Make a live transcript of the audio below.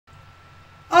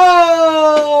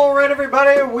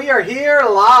everybody? We are here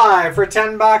live for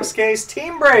 10-box case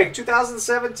team break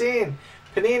 2017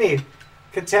 Panini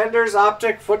Contenders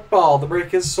Optic Football. The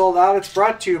break is sold out. It's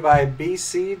brought to you by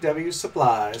BCW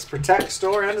Supplies. Protect,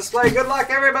 store, and display. Good luck,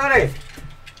 everybody.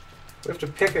 We have to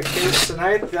pick a case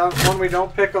tonight. The one we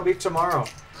don't pick will be tomorrow.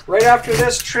 Right after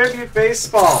this, Tribute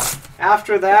Baseball.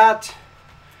 After that,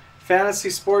 Fantasy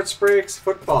Sports Breaks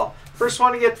Football. First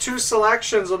one to get two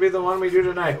selections will be the one we do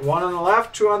tonight. One on the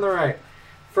left, two on the right.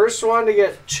 First one to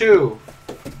get two.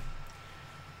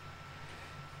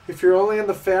 If you're only in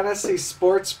the Fantasy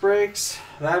Sports Breaks,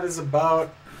 that is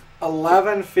about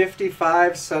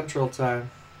 11:55 Central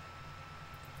Time.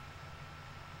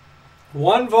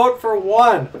 One vote for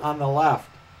one on the left.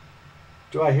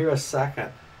 Do I hear a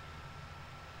second?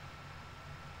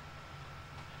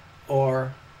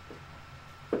 Or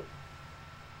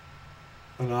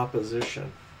an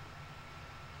opposition?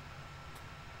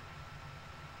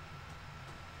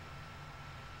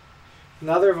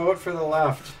 Another vote for the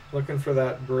left. Looking for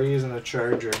that breeze and a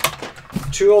charger.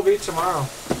 Two will be tomorrow.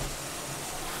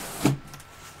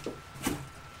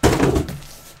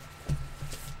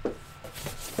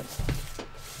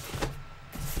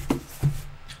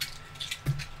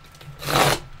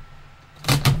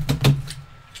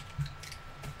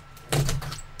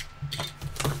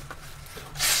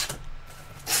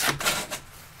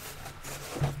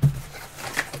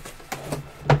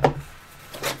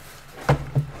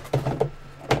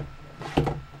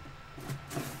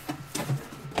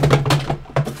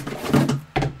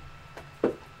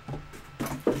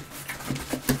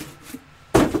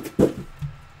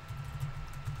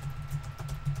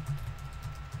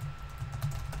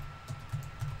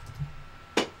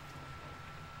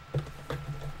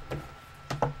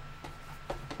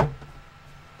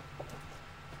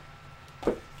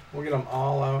 We'll get them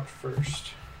all out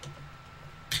first.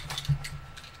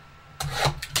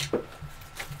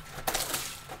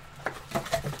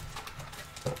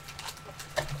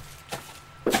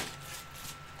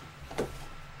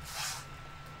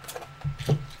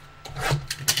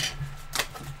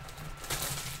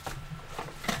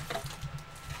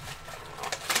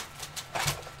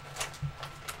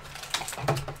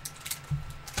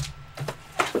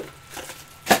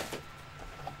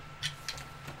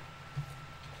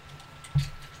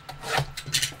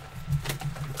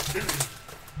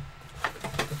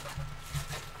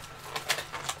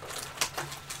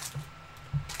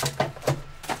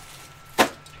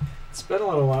 It's been a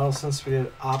little while since we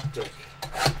did Optic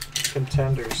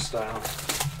Contenders style.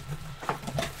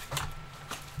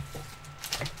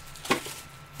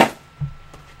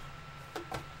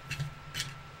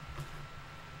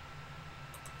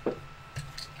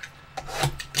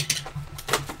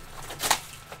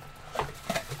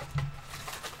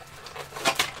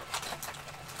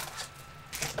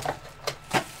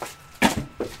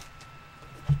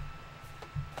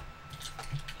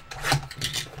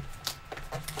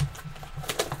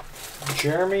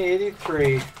 Jeremy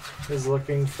 83 is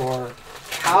looking for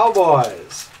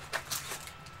Cowboys.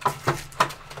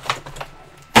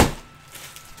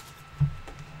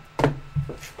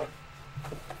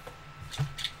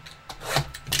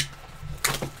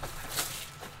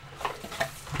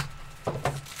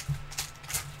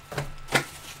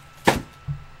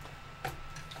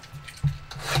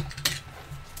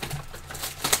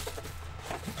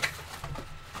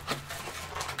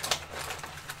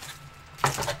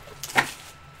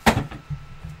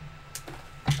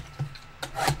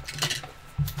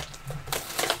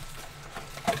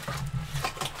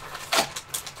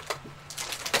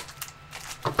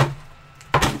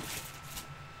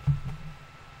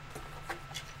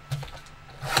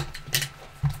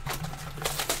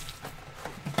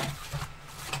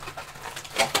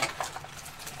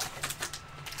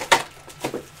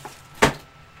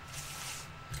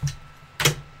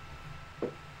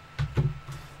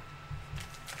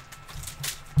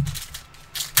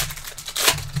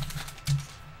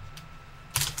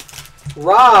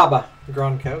 Rob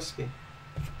Gronkowski.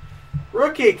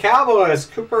 Rookie Cowboys,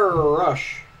 Cooper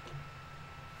Rush.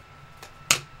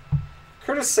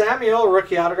 Curtis Samuel,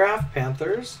 rookie autograph,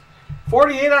 Panthers.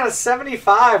 48 out of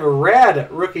 75,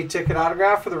 red rookie ticket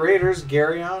autograph for the Raiders,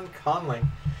 Garyon Conley.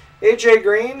 AJ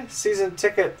Green, season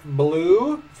ticket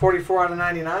blue, 44 out of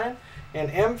 99.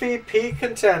 And MVP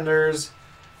Contenders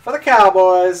for the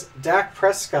Cowboys, Dak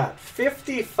Prescott,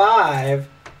 55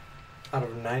 out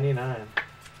of 99.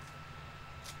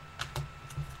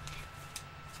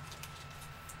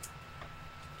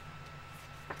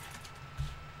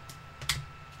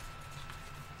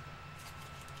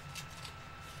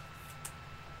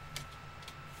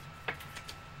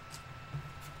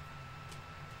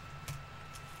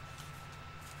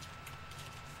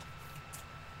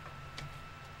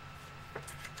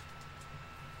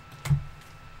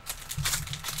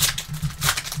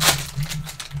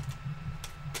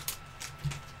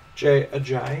 Jay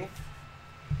Ajayi.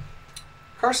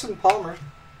 Carson Palmer.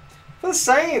 For the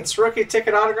Saints, rookie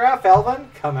ticket autograph, Alvin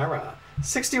Kamara.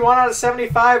 61 out of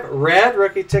 75, red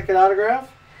rookie ticket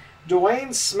autograph.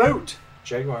 Dwayne Smoot,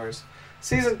 Jaguars.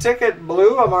 Season ticket,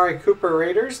 blue, Amari Cooper,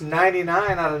 Raiders.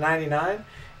 99 out of 99.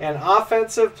 And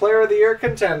offensive player of the year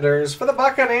contenders for the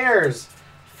Buccaneers,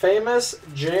 Famous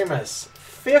Jameis.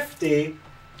 50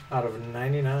 out of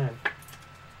 99.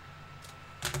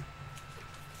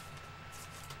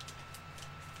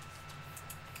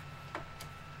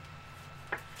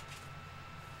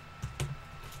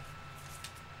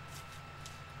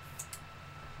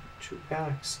 Two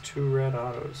packs, two red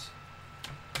autos.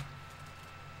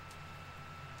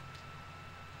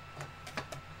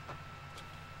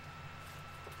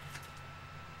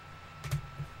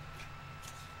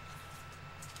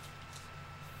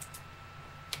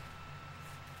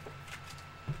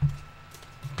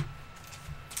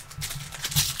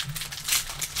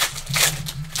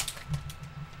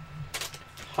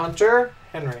 Hunter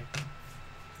Henry.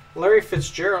 Larry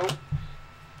Fitzgerald.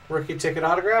 Rookie ticket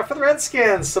autograph for the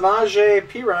Redskins, Samaje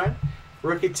Perine.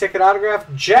 Rookie ticket autograph,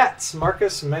 Jets,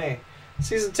 Marcus May.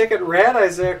 Season ticket red,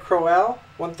 Isaiah Crowell.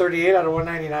 138 out of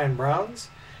 199, Browns.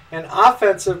 And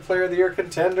offensive player of the year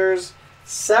contenders,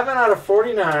 7 out of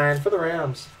 49 for the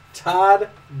Rams, Todd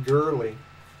Gurley.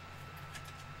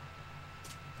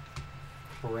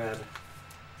 Red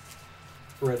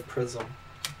prism.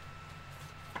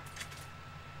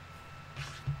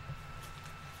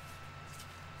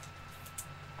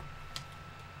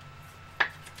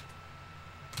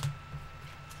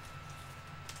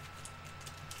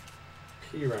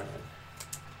 Perine.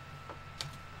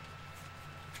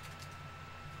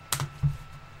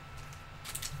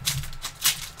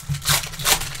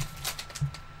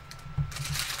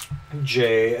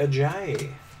 Jay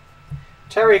Ajayi.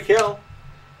 Tyreek Hill.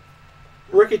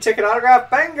 Rookie ticket autograph,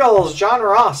 Bengals, John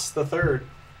Ross III.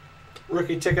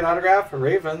 Rookie ticket autograph,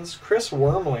 Ravens, Chris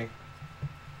Wormley.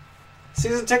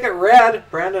 Season ticket red,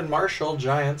 Brandon Marshall,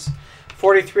 Giants.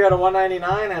 43 out of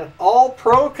 199. And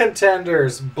all-pro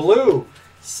contenders, blue,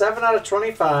 7 out of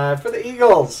 25 for the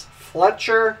Eagles,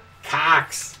 Fletcher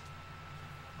Cox.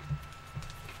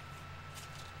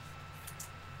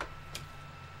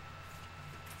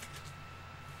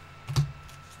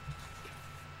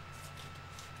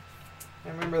 I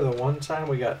remember the one time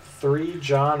we got 3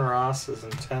 John Rosses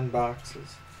in 10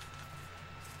 boxes.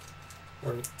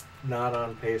 We're not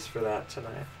on pace for that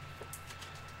tonight.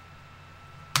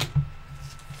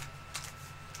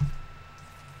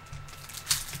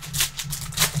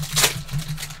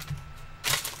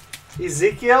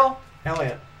 Ezekiel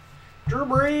Elliott. Drew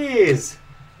Brees.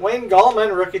 Wayne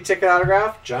Gallman, rookie ticket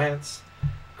autograph, Giants.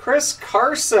 Chris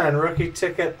Carson, rookie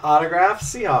ticket autograph,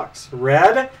 Seahawks.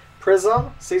 Red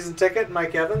prism, season ticket,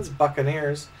 Mike Evans,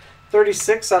 Buccaneers.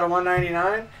 36 out of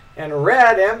 199. And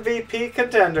red MVP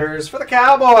contenders for the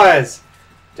Cowboys,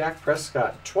 Dak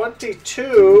Prescott.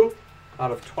 22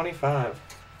 out of 25.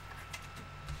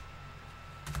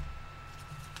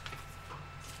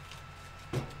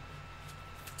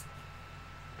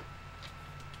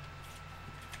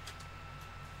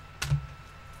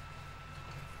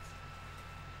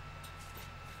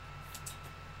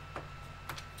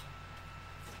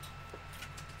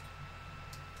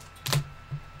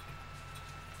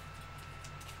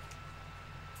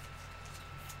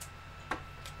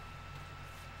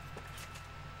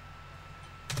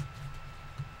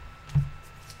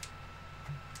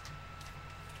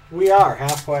 We are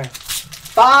halfway.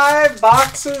 5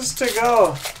 boxes to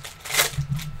go.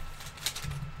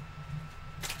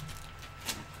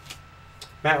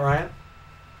 Matt Ryan.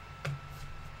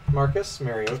 Marcus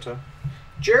Mariota.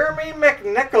 Jeremy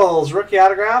McNichols, rookie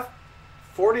autograph,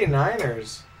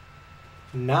 49ers.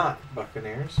 Not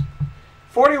Buccaneers.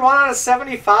 41 out of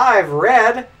 75,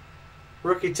 red.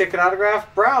 Rookie ticket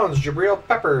autograph, Browns, Jabril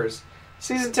Peppers.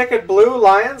 Season ticket, blue,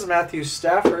 Lions, Matthew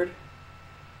Stafford.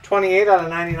 28 out of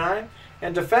 99.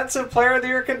 And defensive player of the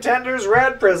year contenders,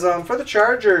 red prism for the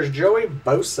Chargers, Joey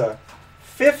Bosa.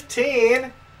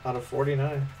 15 out of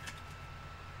 49.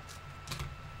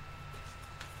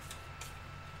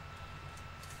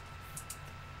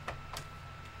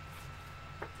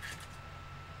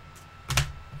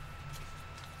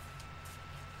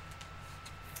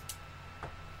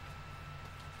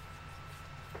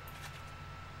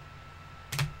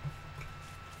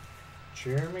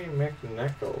 Jeremy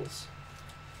McNichols.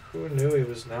 Who knew he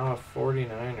was now a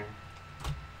 49er?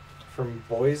 From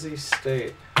Boise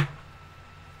State.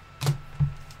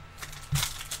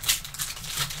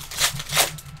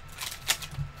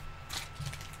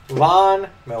 Von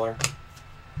Miller.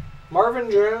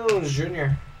 Marvin Jones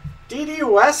Jr. D.D.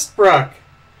 Westbrook.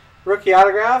 Rookie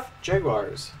autograph,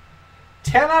 Jaguars.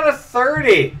 10 out of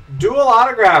 30. Dual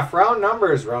autograph, round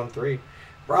numbers, round 3.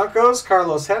 Broncos,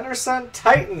 Carlos Henderson.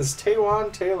 Titans,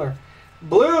 Taywan Taylor.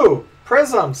 Blue,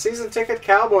 Prism, season ticket,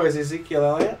 Cowboys, Ezekiel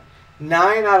Elliott.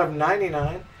 9 out of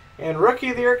 99. And Rookie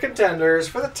of the Year contenders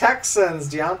for the Texans,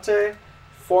 Deontay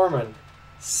Foreman.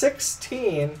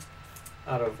 16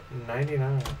 out of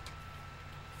 99.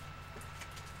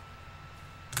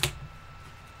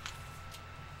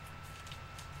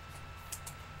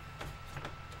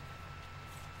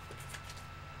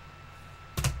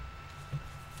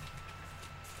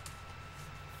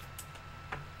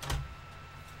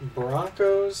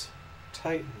 Broncos,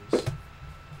 Titans.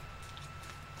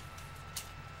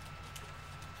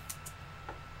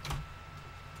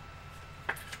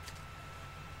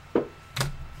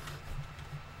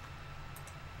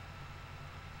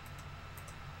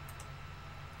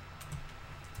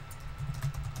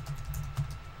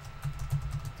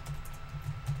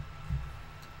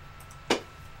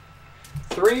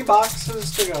 Three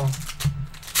boxes to go.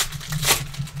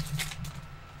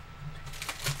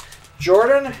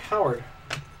 Jordan Howard.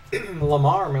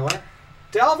 Lamar Miller.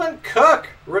 Dalvin Cook.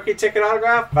 Rookie ticket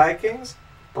autograph. Vikings.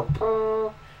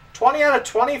 20 out of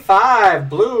 25.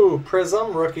 Blue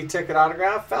Prism. Rookie ticket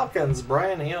autograph. Falcons.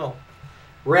 Brian Hill.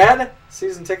 Red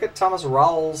season ticket. Thomas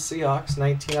Rawls. Seahawks.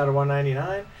 19 out of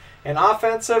 199. And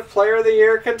Offensive Player of the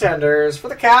Year contenders for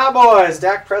the Cowboys.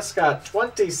 Dak Prescott.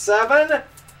 27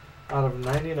 out of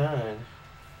 99.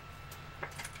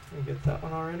 Did we get that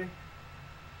one already?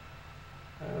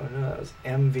 Oh no, that was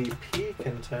MVP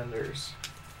contenders.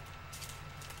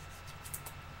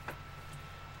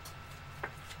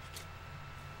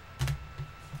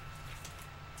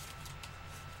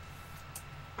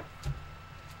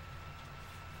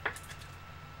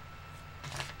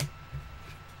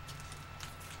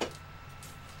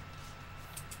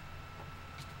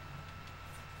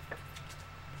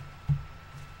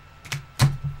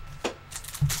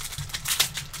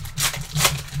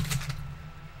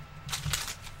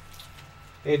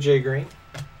 AJ Green.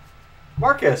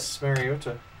 Marcus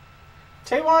Mariota.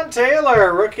 Taywan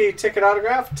Taylor, rookie ticket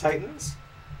autograph, Titans.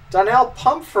 Donnell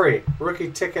Pumphrey,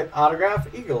 rookie ticket autograph,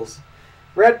 Eagles.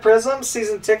 Red Prism,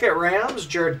 season ticket, Rams,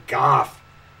 Jared Goff.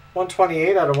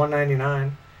 128 out of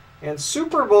 199. And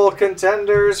Super Bowl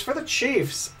contenders for the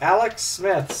Chiefs, Alex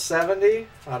Smith, 70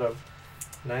 out of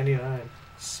 99.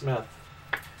 Smith.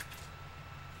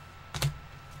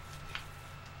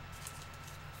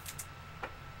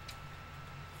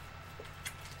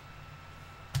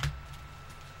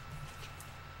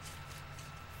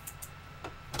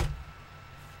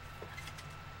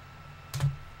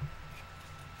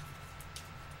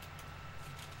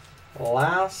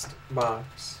 Last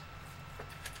box.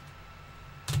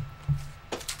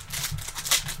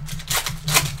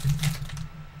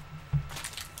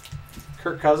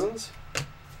 Kirk Cousins.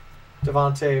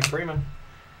 Devontae Freeman.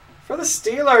 For the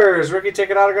Steelers, rookie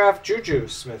ticket autograph, Juju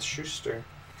Smith-Schuster.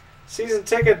 Season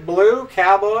ticket blue,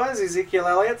 Cowboys, Ezekiel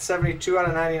Elliott, 72 out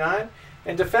of 99.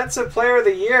 And Defensive Player of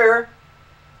the Year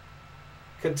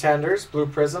contenders, Blue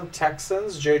Prism,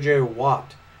 Texans, J.J.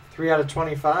 Watt. 3 out of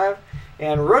 25.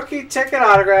 And rookie ticket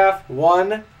autograph,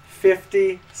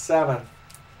 157.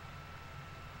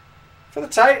 For the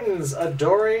Titans,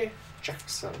 Adoree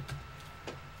Jackson.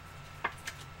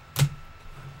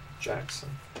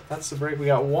 That's the break. We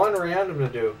got one random to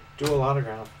do. Dual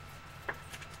autograph.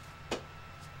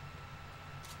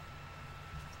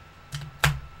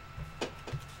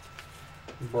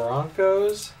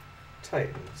 Broncos,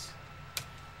 Titans.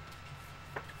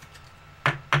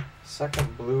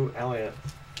 Second blue, Elliott.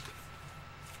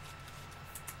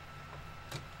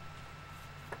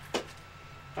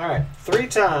 All right, 3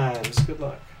 times. Good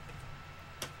luck.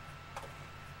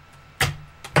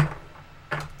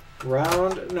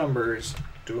 Round numbers,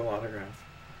 dual autograph.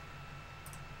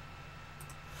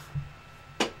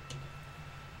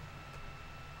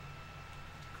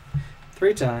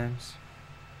 Three times.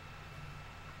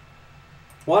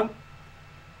 1,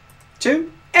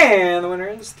 2, and the winner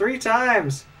is 3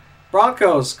 times.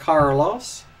 Broncos,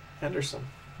 Carlos Henderson.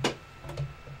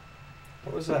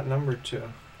 What was that number to?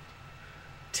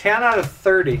 10 out of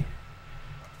 30.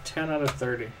 10 out of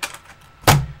 30.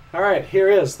 All right, here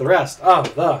is the rest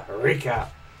of the recap.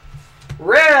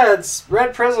 Reds,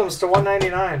 red prisms to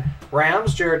 199.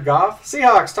 Rams, Jared Goff.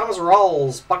 Seahawks, Thomas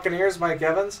Rawls. Buccaneers, Mike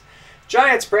Evans.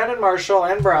 Giants, Brandon Marshall.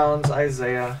 And Browns,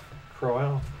 Isaiah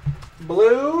Crowell.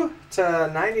 Blue to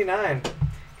 99.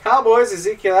 Cowboys,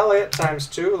 Ezekiel Elliott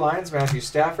 ×2. Lions, Matthew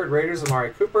Stafford. Raiders,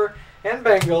 Amari Cooper. And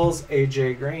Bengals,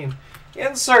 AJ Green.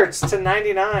 Inserts to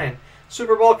 99.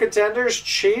 Super Bowl contenders,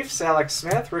 Chiefs, Alex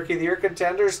Smith. Rookie of the Year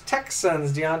contenders,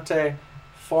 Texans, Deontay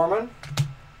Foreman.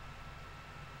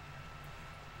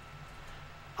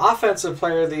 Offensive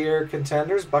Player of the Year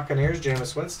contenders, Buccaneers,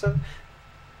 Jameis Winston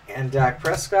and Dak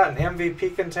Prescott. And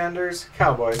MVP contenders,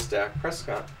 Cowboys, Dak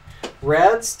Prescott.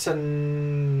 Reds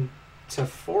to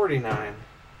 49.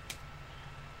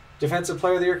 Defensive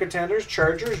Player of the Year contenders,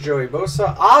 Chargers, Joey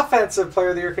Bosa. Offensive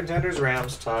Player of the Year contenders,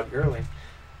 Rams, Todd Gurley.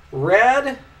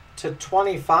 Red to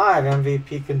 25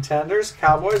 MVP contenders,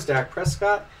 Cowboys, Dak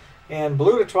Prescott. And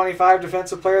blue to 25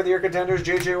 Defensive Player of the Year contenders,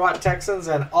 J.J. Watt, Texans.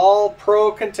 And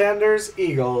all-pro contenders,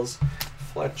 Eagles,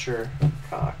 Fletcher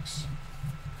Cox.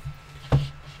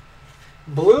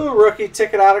 Blue rookie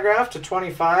ticket autograph to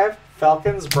 25,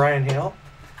 Falcons, Brian Hill.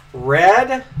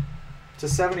 Red to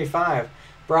 75,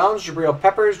 Browns, Jabril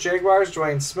Peppers, Jaguars,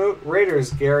 Dwayne Smoot,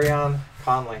 Raiders, Garyon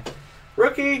Conley.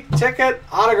 Rookie ticket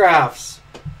autographs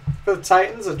for the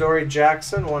Titans, Adoree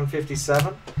Jackson,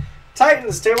 157.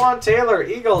 Titans, Taywan Taylor.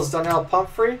 Eagles, Donnell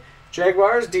Pumphrey.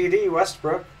 Jaguars, D.D.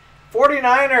 Westbrook.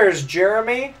 49ers,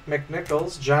 Jeremy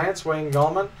McNichols. Giants, Wayne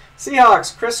Gallman.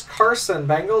 Seahawks, Chris Carson.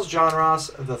 Bengals, John Ross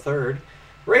III.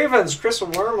 Ravens, Chris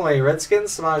Wormley.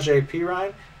 Redskins, Samaje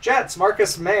Perine. Jets,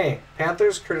 Marcus May.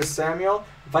 Panthers, Curtis Samuel.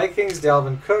 Vikings,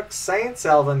 Dalvin Cook. Saints,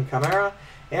 Alvin Kamara.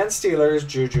 And Steelers,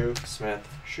 Juju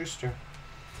Smith-Schuster.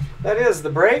 That is the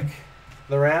break.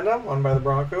 The random, won by the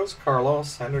Broncos.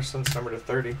 Carlos Henderson's number to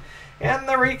 30. And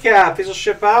the recap. These will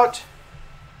ship out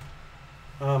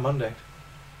Monday.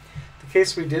 The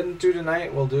case we didn't do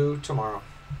tonight, we'll do tomorrow.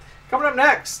 Coming up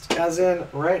next, as in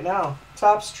right now,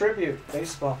 Topps Tribute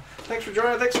Baseball. Thanks for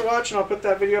joining. Thanks for watching. I'll put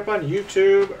that video up on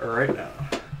YouTube right now.